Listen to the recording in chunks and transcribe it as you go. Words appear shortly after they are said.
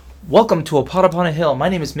Welcome to A Pot Upon a Hill. My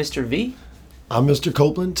name is Mr. V. I'm Mr.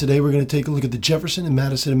 Koepplin. Today we're going to take a look at the Jefferson and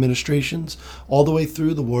Madison administrations all the way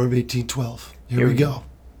through the War of 1812. Here we go.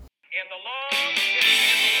 In the long history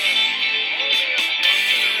of the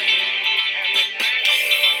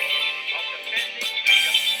world, only a man of defending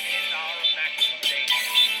freedom is our maximum danger.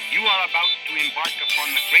 You are about to embark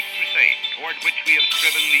upon the great crusade toward which we have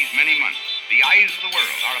striven these many months. The eyes of the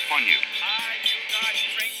world are upon you. I do not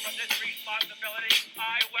shrink from this responsibility.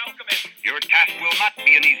 I welcome it. Your task will not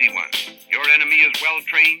be an easy one. Your enemy is well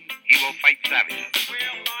trained. He will fight savagely.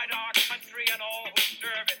 We'll light our country and all who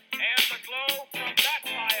serve it, and the glow from that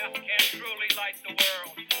fire can truly light the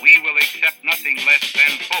world. We will accept nothing less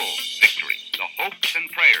than full victory. The hopes and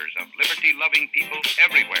prayers of liberty-loving people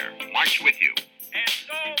everywhere march with you. And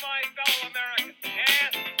so, my fellow Americans,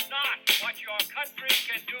 ask not what your country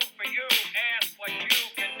can do for you, ask what you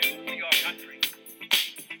can do for your country.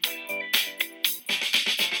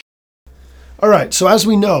 All right, so as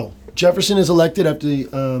we know, Jefferson is elected after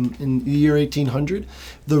in the year 1800.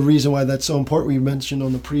 The reason why that's so important, we mentioned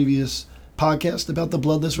on the previous podcast about the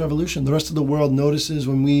bloodless revolution. The rest of the world notices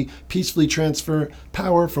when we peacefully transfer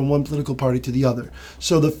power from one political party to the other.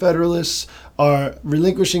 So the Federalists are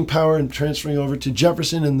relinquishing power and transferring over to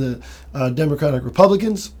Jefferson and the Democratic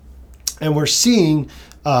Republicans. And we're seeing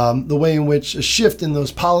the way in which a shift in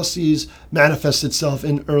those policies manifests itself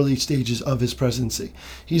in early stages of his presidency.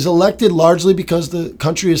 He's elected largely because the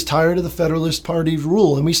country is tired of the Federalist Party's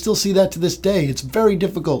rule, and we still see that to this day. It's very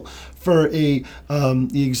difficult for the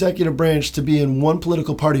executive branch to be in one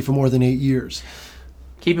political party for more than 8 years.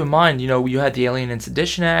 Keep in mind, you had the Alien and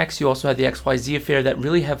Sedition Acts. You also had the XYZ affair that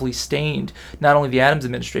really heavily stained not only the Adams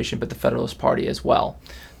administration, but the Federalist Party as well.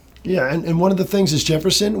 Yeah, and one of the things is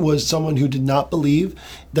Jefferson was someone who did not believe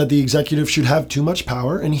that the executive should have too much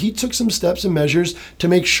power, and he took some steps and measures to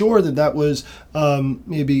make sure that that was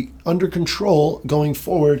maybe under control going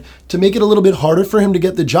forward to make it a little bit harder for him to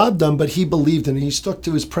get the job done, but he believed in it. He stuck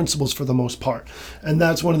to his principles for the most part. And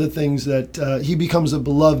that's one of the things that he becomes a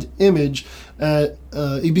beloved image.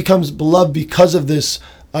 He becomes beloved because of this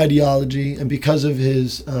ideology and because of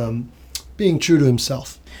his being true to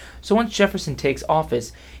himself. So once Jefferson takes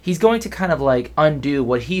office, he's going to kind of undo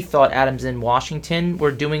what he thought Adams and Washington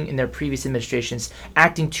were doing in their previous administrations,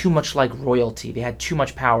 acting too much like royalty. They had too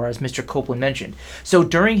much power, as Mr. Koepplin mentioned. So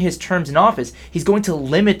during his terms in office, he's going to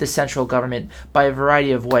limit the central government by a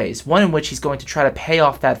variety of ways, one in which he's going to try to pay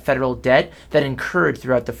off that federal debt that incurred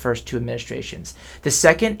throughout the first two administrations. The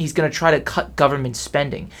second, he's going to try to cut government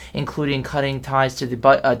spending, including cutting ties to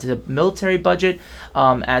the military budget,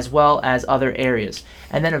 as well as other areas.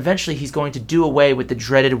 And then eventually he's going to do away with the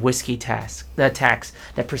dreaded whiskey tax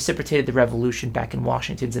that precipitated the revolution back in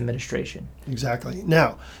Washington's administration. Exactly.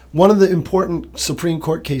 Now, one of the important Supreme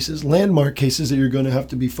Court cases, landmark cases that you're going to have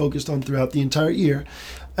to be focused on throughout the entire year,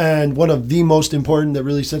 and one of the most important that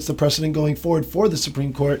really sets the precedent going forward for the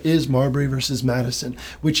Supreme Court is Marbury versus Madison,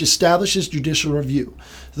 which establishes judicial review.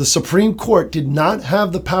 The Supreme Court did not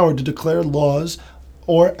have the power to declare laws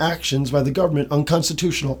or actions by the government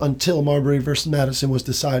unconstitutional until Marbury versus Madison was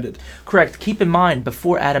decided. Correct. Keep in mind,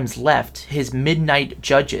 before Adams left, his midnight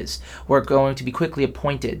judges were going to be quickly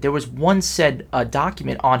appointed. There was one said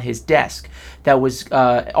document on his desk that was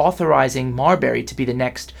authorizing Marbury to be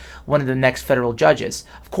one of the next federal judges.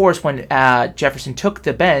 Of course, when Jefferson took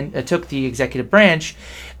the executive branch,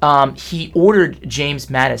 he ordered James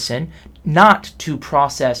Madison not to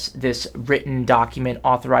process this written document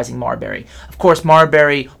authorizing Marbury. Of course,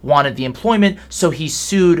 Marbury wanted the employment, so he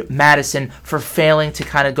sued Madison for failing to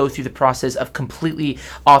kind of go through the process of completely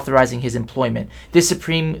authorizing his employment.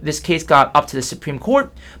 This case got up to the Supreme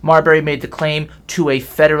Court. Marbury made the claim to a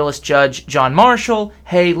Federalist judge, John Marshall,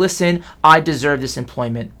 hey, listen, I deserve this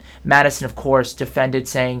employment. Madison, of course, defended,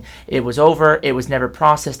 saying it was over, it was never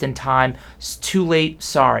processed in time, it's too late,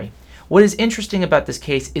 sorry. What is interesting about this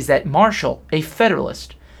case is that Marshall, a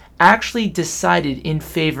Federalist, actually decided in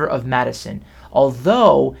favor of Madison.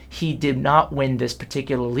 Although he did not win this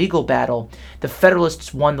particular legal battle, the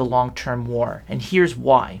Federalists won the long-term war, and here's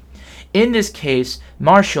why. In this case,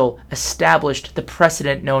 Marshall established the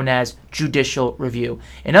precedent known as judicial review.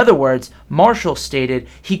 In other words, Marshall stated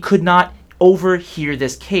he could not overhear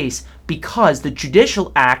this case because the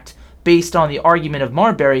Judicial Act based on the argument of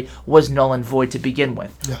Marbury, was null and void to begin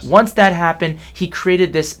with. Yes. Once that happened, he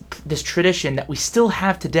created this tradition that we still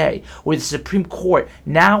have today, where the Supreme Court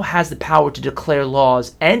now has the power to declare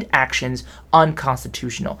laws and actions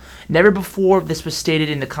unconstitutional. Never before this was stated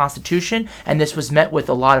in the Constitution, and this was met with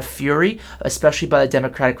a lot of fury, especially by the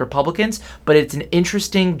Democratic Republicans, but it's an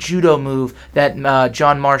interesting judo move that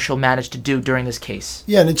John Marshall managed to do during this case.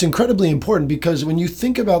 Yeah, and it's incredibly important because when you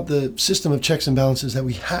think about the system of checks and balances that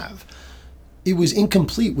we have, it was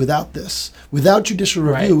incomplete without this. Without judicial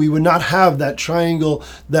review, Right. we would not have that triangle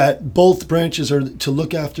that both branches are to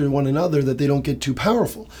look after one another, that they don't get too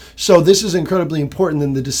powerful. So this is incredibly important,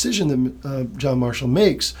 and the decision that John Marshall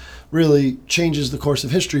makes really changes the course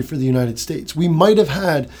of history for the United States. We might have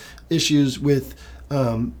had issues with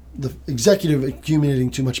the executive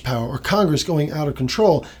accumulating too much power or Congress going out of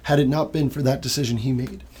control had it not been for that decision he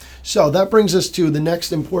made. So that brings us to the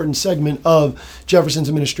next important segment of Jefferson's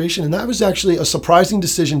administration, and that was actually a surprising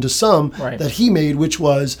decision to some Right. that he made, which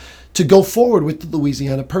was to go forward with the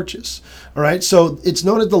Louisiana Purchase. All right, so it's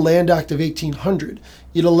known as the Land Act of 1800.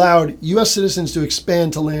 It allowed U.S. citizens to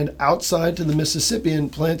expand to land outside to the Mississippian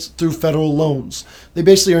plants through federal loans. They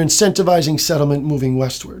basically are incentivizing settlement moving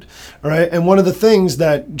westward. All right, and one of the things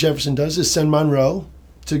that Jefferson does is send Monroe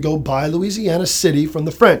to go buy Louisiana City from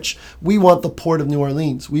the French. We want the port of New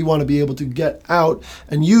Orleans. We want to be able to get out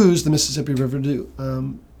and use the Mississippi River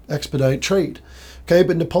to expedite trade. Okay,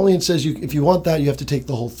 but Napoleon says if you want that, you have to take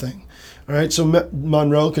the whole thing. All right, so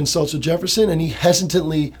Monroe consults with Jefferson, and he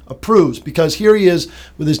hesitantly approves because here he is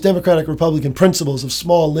with his Democratic Republican principles of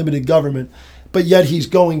small, limited government, but yet he's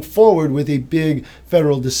going forward with a big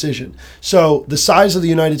federal decision. So the size of the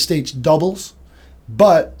United States doubles,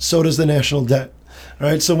 but so does the national debt. All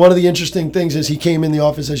right, so one of the interesting things is he came in the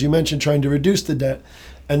office, as you mentioned, trying to reduce the debt.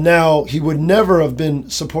 And now he would never have been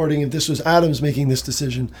supporting if this was Adams making this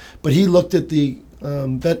decision. But he looked at the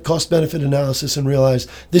cost-benefit analysis and realized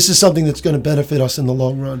this is something that's going to benefit us in the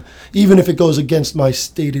long run, even if it goes against my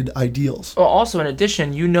stated ideals. Well, also, in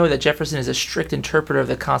addition, you know that Jefferson is a strict interpreter of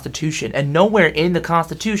the Constitution, and nowhere in the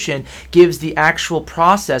Constitution gives the actual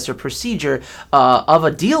process or procedure of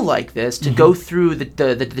a deal like this to go through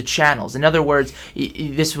the channels. In other words,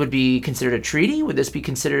 this would be considered a treaty? Would this be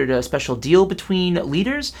considered a special deal between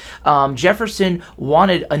leaders? Jefferson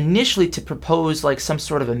wanted initially to propose like some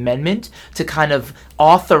sort of amendment to kind of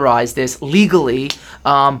authorize this legally,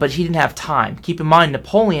 but he didn't have time. Keep in mind,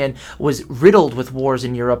 Napoleon was riddled with wars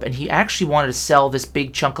in Europe, and he actually wanted to sell this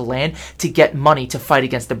big chunk of land to get money to fight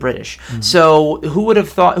against the British. So who would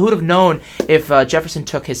have known if Jefferson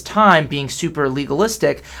took his time being super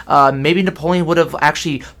legalistic, maybe Napoleon would have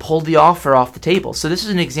actually pulled the offer off the table. So this is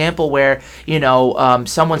an example where,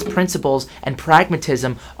 someone's principles and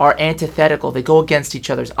pragmatism are antithetical. They go against each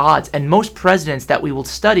other's odds. And most presidents that we will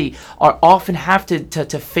study are often have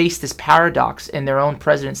to face this paradox in their own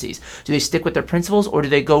presidencies. Do they stick with their principles, or do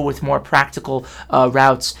they go with more practical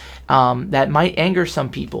routes that might anger some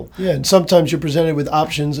people? Yeah, and sometimes you're presented with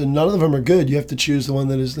options, and none of them are good. You have to choose the one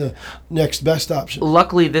that is the next best option.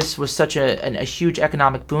 Luckily, this was such a huge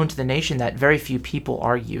economic boon to the nation that very few people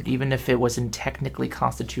argued, even if it wasn't technically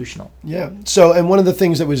constitutional. Yeah. So, and one of the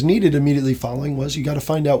things that was needed immediately following was you got to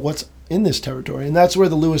find out what's in this territory, and that's where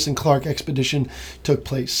the Lewis and Clark expedition took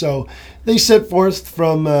place. So they set forth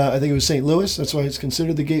from, I think it was St. Louis. That's why it's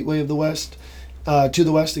considered the Gateway of the West. To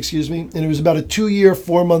the west, and it was about a 2-year,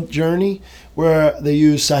 4-month journey where they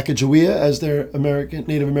used Sacagawea as their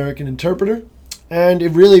Native American interpreter, and it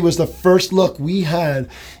really was the first look we had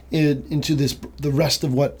into the rest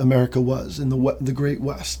of what America was in the Great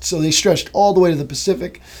West. So they stretched all the way to the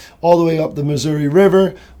Pacific, all the way up the Missouri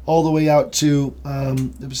River, all the way out to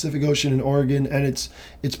the Pacific Ocean in Oregon, and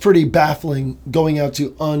it's pretty baffling going out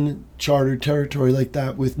to uncharted territory like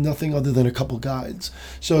that with nothing other than a couple guides.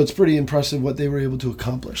 So it's pretty impressive what they were able to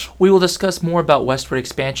accomplish. We will discuss more about westward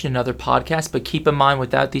expansion in other podcasts, but keep in mind,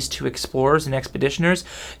 without these two explorers and expeditioners,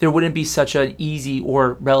 there wouldn't be such an easy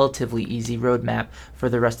or relatively easy roadmap for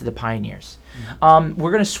the rest of the pioneers.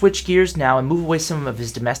 We're going to switch gears now and move away some of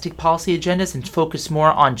his domestic policy agendas and focus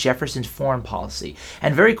more on Jefferson's foreign policy.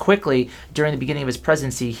 And very quickly, during the beginning of his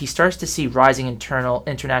presidency, he starts to see rising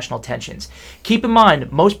international tensions. Keep in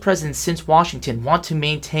mind, most presidents since Washington want to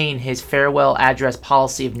maintain his farewell address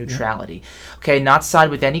policy of neutrality. Okay, not side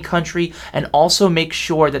with any country, and also make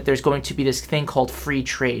sure that there's going to be this thing called free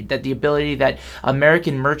trade, that the ability that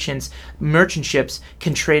American merchant ships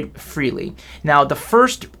can trade freely. Now, the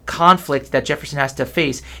first conflict that Jefferson has to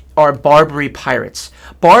face are Barbary pirates.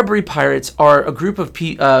 Barbary pirates are a group of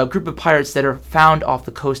pirates that are found off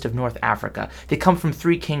the coast of North Africa. They come from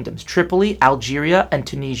three kingdoms: Tripoli, Algeria, and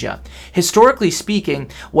Tunisia. Historically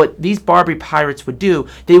speaking, what these Barbary pirates would do,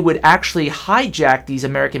 they would actually hijack these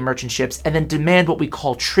American merchant ships and then demand what we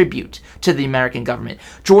call tribute to the American government.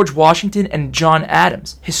 George Washington and John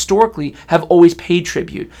Adams historically have always paid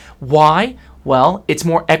tribute. Why? Well, it's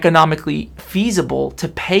more economically feasible to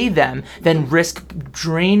pay them than risk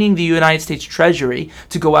draining the United States Treasury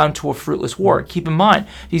to go out into a fruitless war. Keep in mind,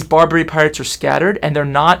 these Barbary pirates are scattered and they're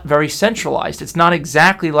not very centralized. It's not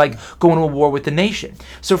exactly like going to a war with the nation.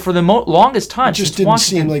 So for the longest time, it just didn't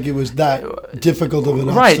seem like it was that difficult of an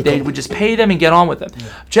obstacle. Right, they would just pay them and get on with them.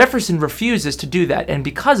 Yeah. Jefferson refuses to do that, and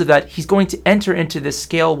because of that, he's going to enter into this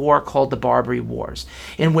scale war called the Barbary Wars,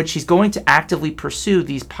 in which he's going to actively pursue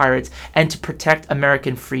these pirates and to protect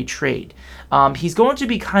American free trade. He's going to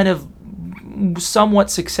be kind of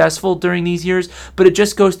somewhat successful during these years, but it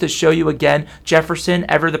just goes to show you again, Jefferson,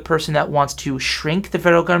 ever the person that wants to shrink the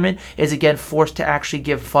federal government, is again forced to actually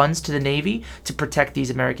give funds to the Navy to protect these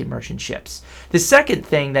American merchant ships. The second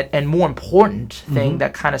thing that, and more important thing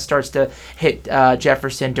that kind of starts to hit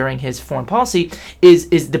Jefferson during his foreign policy is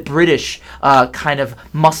the British kind of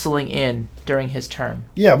muscling in during his term.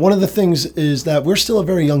 Yeah, one of the things is that we're still a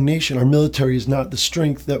very young nation. Our military is not the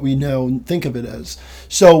strength that we now think of it as.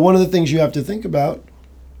 So one of the things you have to think about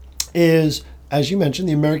is, as you mentioned,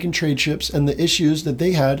 the American trade ships and the issues that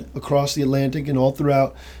they had across the Atlantic and all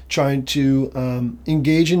throughout trying to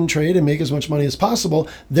engage in trade and make as much money as possible.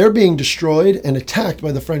 They're being destroyed and attacked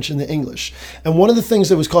by the French and the English. And one of the things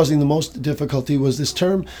that was causing the most difficulty was this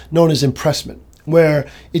term known as impressment, where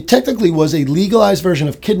it technically was a legalized version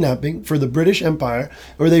of kidnapping for the British Empire,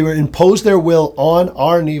 where they would impose their will on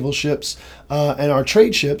our naval ships and our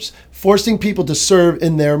trade ships, forcing people to serve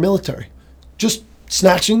in their military. Just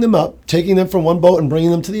snatching them up, taking them from one boat and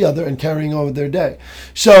bringing them to the other and carrying on with their day.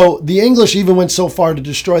 So the English even went so far to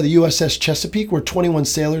destroy the USS Chesapeake, where 21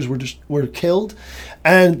 sailors were killed.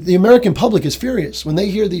 And the American public is furious. When they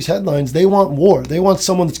hear these headlines, they want war. They want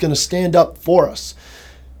someone that's going to stand up for us.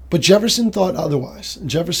 But Jefferson thought otherwise. And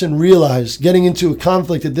Jefferson realized getting into a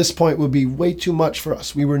conflict at this point would be way too much for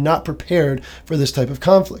us. We were not prepared for this type of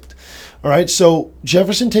conflict. All right, so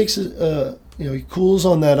Jefferson takes, he cools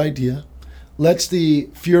on that idea, lets the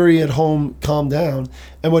fury at home calm down,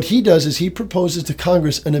 and what he does is he proposes to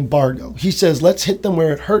Congress an embargo. He says, let's hit them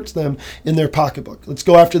where it hurts them in their pocketbook. Let's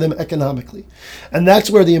go after them economically. And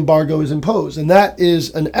that's where the embargo is imposed. And that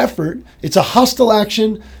is an effort. It's a hostile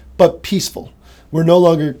action, but peaceful. We're no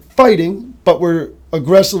longer fighting, but we're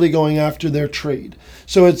aggressively going after their trade.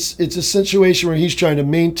 So it's a situation where he's trying to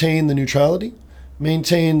maintain the neutrality,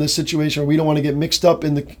 maintain the situation where we don't want to get mixed up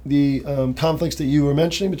in the conflicts that you were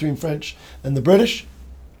mentioning between French and the British.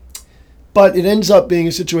 But it ends up being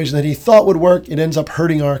a situation that he thought would work. It ends up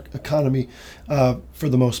hurting our economy for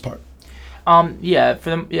the most part.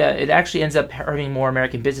 It actually ends up hurting more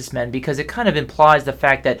American businessmen because it kind of implies the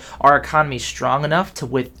fact that our economy is strong enough to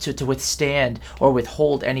withstand or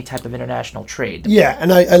withhold any type of international trade. Yeah,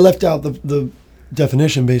 and I left out the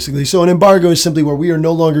definition basically. So an embargo is simply where we are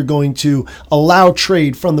no longer going to allow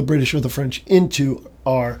trade from the British or the French into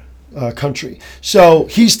our country. So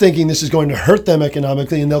he's thinking this is going to hurt them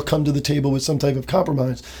economically and they'll come to the table with some type of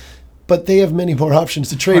compromise. But they have many more options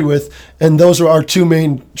to trade with, and those are our two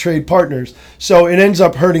main trade partners. So it ends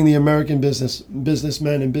up hurting the American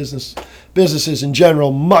businessmen and businesses in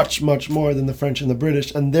general much, much more than the French and the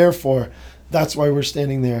British, and therefore that's why we're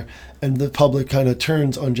standing there. And the public kind of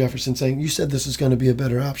turns on Jefferson saying, you said this is going to be a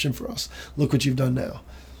better option for us. Look what you've done now.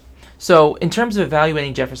 So in terms of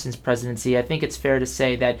evaluating Jefferson's presidency, I think it's fair to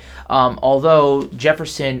say that although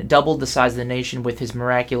Jefferson doubled the size of the nation with his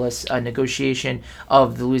miraculous negotiation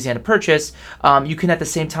of the Louisiana Purchase, you can at the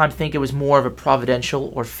same time think it was more of a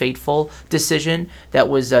providential or fateful decision that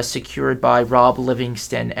was secured by Rob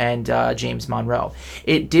Livingston and James Monroe.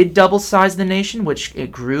 It did double the size of the nation, which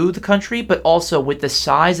it grew the country, but also with the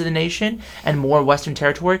size of the nation and more Western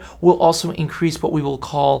territory will also increase what we will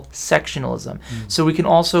call sectionalism. So we can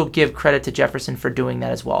also give credit to Jefferson for doing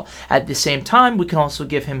that as well. At the same time, we can also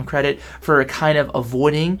give him credit for kind of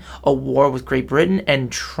avoiding a war with Great Britain and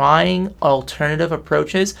trying alternative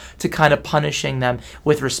approaches to kind of punishing them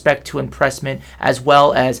with respect to impressment, as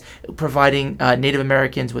well as providing Native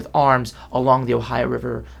Americans with arms along the Ohio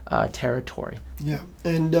River territory. Yeah,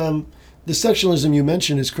 and the sectionalism you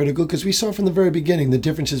mentioned is critical because we saw from the very beginning the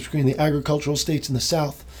differences between the agricultural states in the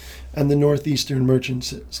South and the northeastern merchant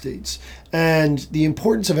states. And the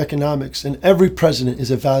importance of economics, and every president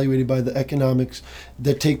is evaluated by the economics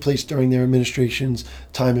that take place during their administration's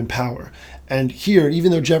time in power. And here,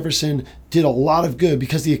 even though Jefferson did a lot of good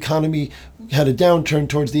because the economy had a downturn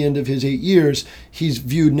towards the end of his 8 years, he's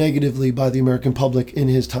viewed negatively by the American public in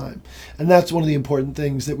his time. And that's one of the important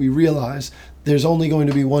things that we realize. There's only going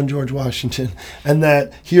to be one George Washington, and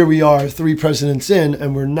that here we are 3 presidents in,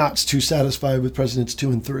 and we're not too satisfied with presidents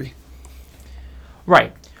 2 and 3.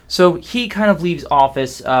 Right. So he kind of leaves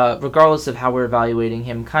office, regardless of how we're evaluating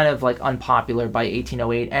him, kind of like unpopular by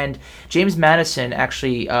 1808. And James Madison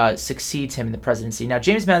actually succeeds him in the presidency. Now,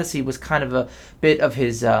 James Madison was kind of a bit of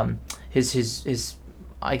his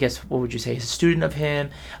I guess, what would you say, a student of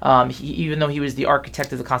him. Even though he was the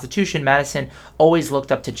architect of the Constitution, Madison always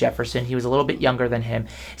looked up to Jefferson. He was a little bit younger than him.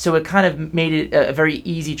 So it kind of made it a very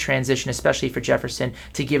easy transition, especially for Jefferson,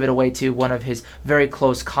 to give it away to one of his very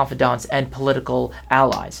close confidants and political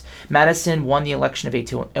allies. Madison won the election of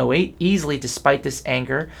 1808 easily, despite this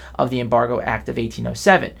anger of the Embargo Act of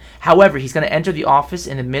 1807. However, he's going to enter the office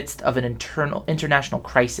in the midst of an international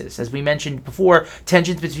crisis. As we mentioned before,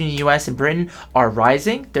 tensions between the U.S. and Britain are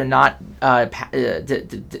rising. They're not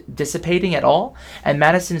dissipating at all, and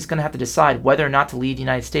Madison is going to have to decide whether or not to lead the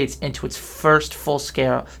United States into its first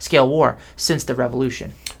full-scale war since the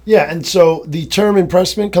Revolution. Yeah, and so the term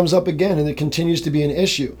impressment comes up again, and it continues to be an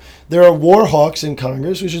issue. There are war hawks in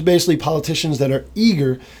Congress, which is basically politicians that are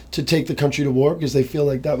eager to take the country to war because they feel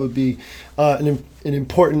like that would be an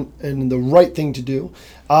important and the right thing to do.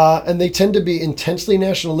 And they tend to be intensely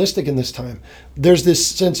nationalistic in this time. There's this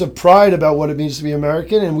sense of pride about what it means to be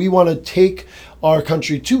American, and we want to take our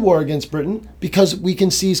country to war against Britain because we can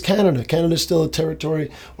seize Canada. Canada is still a territory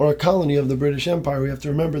or a colony of the British Empire. We have to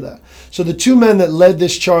remember that. So the 2 men that led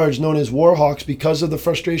this charge, known as war hawks because of the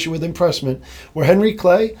frustration with impressment, were Henry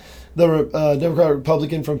Clay, the Democratic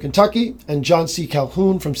Republican from Kentucky, and John C.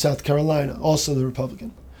 Calhoun from South Carolina, also the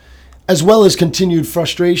Republican, as well as continued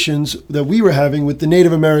frustrations that we were having with the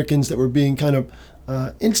Native Americans that were being kind of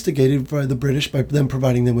instigated by the British by them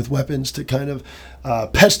providing them with weapons to kind of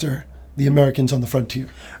pester the Americans on the frontier.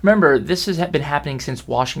 Remember, this has been happening since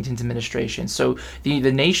Washington's administration. So the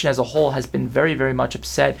nation as a whole has been very, very much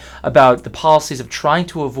upset about the policies of trying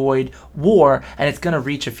to avoid war, and it's going to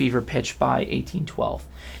reach a fever pitch by 1812.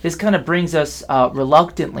 This kind of brings us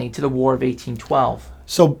reluctantly to the War of 1812.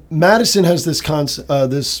 So Madison has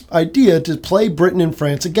this idea to play Britain and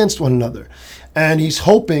France against one another, and he's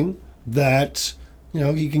hoping that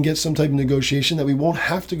he can get some type of negotiation that we won't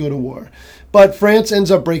have to go to war. But France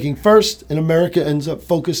ends up breaking first, and America ends up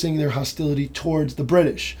focusing their hostility towards the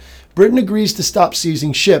British. Britain agrees to stop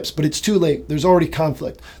seizing ships, but it's too late. There's already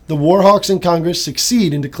conflict. The war hawks in Congress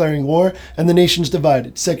succeed in declaring war, and the nation's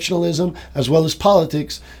divided. Sectionalism, as well as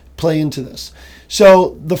politics, play into this.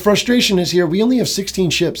 So the frustration is here. We only have 16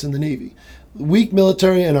 ships in the Navy. Weak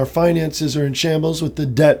military, and our finances are in shambles with the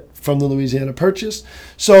debt from the Louisiana Purchase.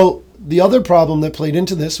 So the other problem that played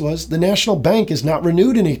into this was the National Bank is not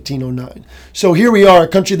renewed in 1809. So here we are, a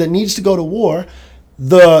country that needs to go to war.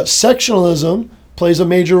 The sectionalism plays a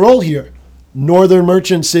major role here. Northern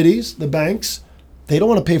merchant cities, the banks, they don't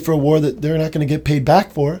want to pay for a war that they're not going to get paid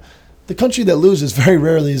back for. The country that loses very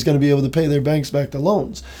rarely is going to be able to pay their banks back the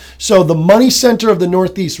loans. So the money center of the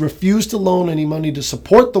Northeast refused to loan any money to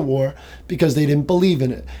support the war because they didn't believe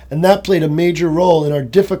in it. And that played a major role in our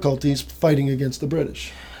difficulties fighting against the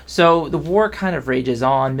British. So the war kind of rages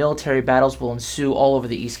on. Military battles will ensue all over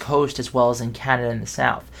the East Coast as well as in Canada and the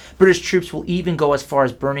South. British troops will even go as far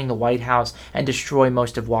as burning the White House and destroy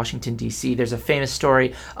most of Washington, D.C. There's a famous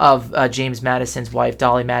story of James Madison's wife,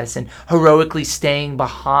 Dolly Madison, heroically staying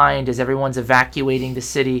behind as everyone's evacuating the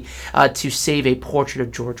city to save a portrait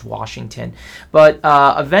of George Washington. But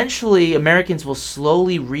eventually, Americans will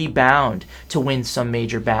slowly rebound to win some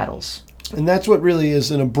major battles. And that's what really is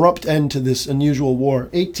an abrupt end to this unusual war.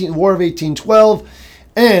 War of 1812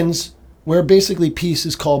 ends where basically peace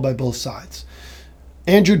is called by both sides.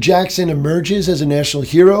 Andrew Jackson emerges as a national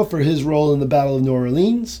hero for his role in the Battle of New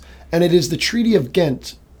Orleans, and it is the Treaty of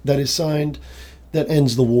Ghent that is signed that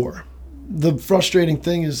ends the war. The frustrating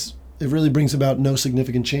thing is it really brings about no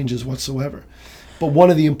significant changes whatsoever. But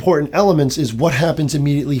one of the important elements is what happens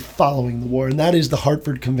immediately following the war, and that is the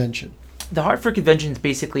Hartford Convention. The Hartford Convention is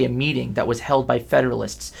basically a meeting that was held by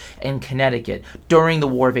Federalists in Connecticut during the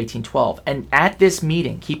War of 1812. And at this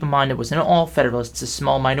meeting, keep in mind it wasn't all Federalists, a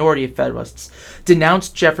small minority of Federalists,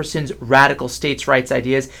 denounced Jefferson's radical states' rights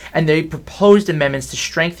ideas, and they proposed amendments to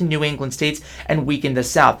strengthen New England states and weaken the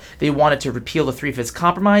South. They wanted to repeal the Three-Fifths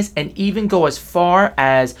Compromise and even go as far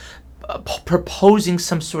as proposing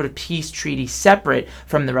some sort of peace treaty separate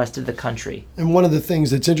from the rest of the country. And one of the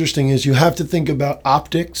things that's interesting is you have to think about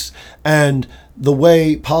optics and the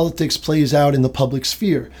way politics plays out in the public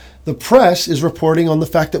sphere. The press is reporting on the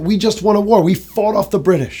fact that we just won a war. We fought off the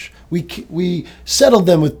British. We settled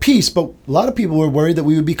them with peace, but a lot of people were worried that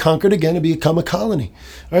we would be conquered again and become a colony.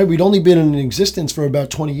 All right, we'd only been in existence for about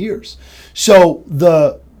 20 years. So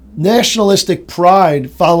the nationalistic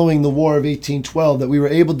pride following the War of 1812, that we were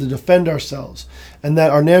able to defend ourselves and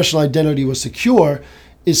that our national identity was secure,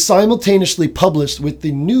 is simultaneously published with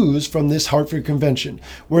the news from this Hartford Convention,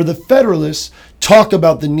 where the Federalists talk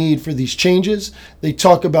about the need for these changes, they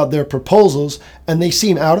talk about their proposals, and they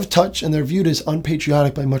seem out of touch and they're viewed as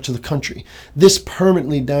unpatriotic by much of the country. This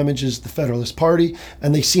permanently damages the Federalist Party,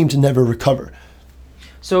 and they seem to never recover.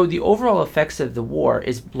 So the overall effects of the war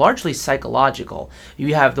is largely psychological.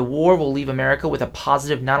 You have the war will leave America with a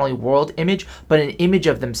positive not only world image, but an image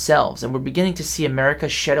of themselves. And we're beginning to see America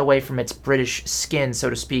shed away from its British skin, so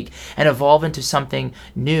to speak, and evolve into something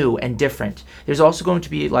new and different. There's also going to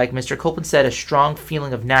be, like Mr. Koepplin said, a strong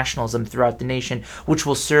feeling of nationalism throughout the nation, which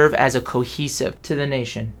will serve as a cohesive to the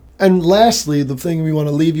nation. And lastly, the thing we want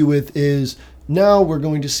to leave you with is now we're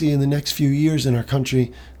going to see in the next few years in our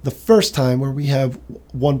country the first time where we have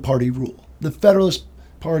one-party rule. The Federalist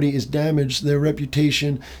Party is damaged. Their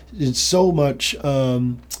reputation is so much,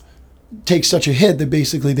 takes such a hit that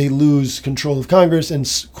basically they lose control of Congress and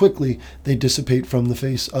quickly they dissipate from the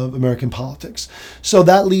face of American politics. So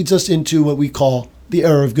that leads us into what we call the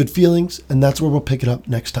era of good feelings, and that's where we'll pick it up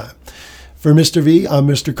next time. For Mr. V, I'm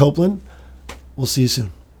Mr. Koepplin. We'll see you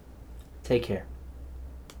soon. Take care.